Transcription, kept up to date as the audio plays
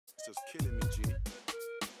It's just killing me, G.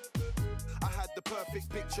 I had the perfect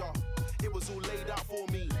picture, it was all laid out for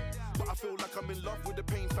me. But I feel like I'm in love with the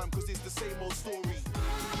pain, fam, cause it's the same old story.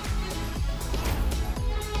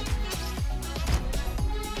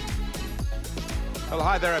 Well,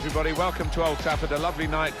 hi there, everybody. Welcome to Old Trafford. A lovely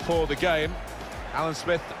night for the game. Alan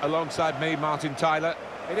Smith alongside me, Martin Tyler.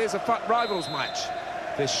 It is a rivals match.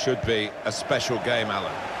 This should be a special game,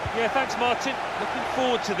 Alan. Yeah, thanks, Martin. Looking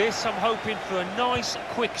forward to this. I'm hoping for a nice,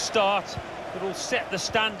 quick start that will set the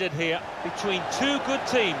standard here between two good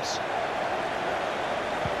teams.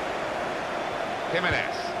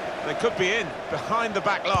 Jimenez. They could be in behind the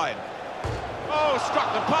back line. Oh,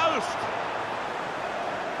 struck the post.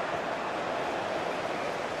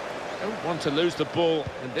 Don't want to lose the ball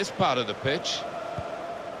in this part of the pitch.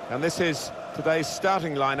 And this is today's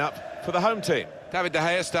starting lineup for the home team. David De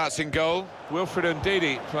Gea starts in goal. Wilfred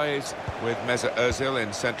Ndidi plays with Mesut Ozil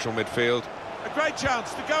in central midfield. A great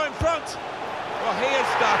chance to go in front. Well, he has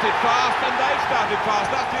started fast and they've started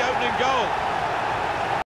fast. That's the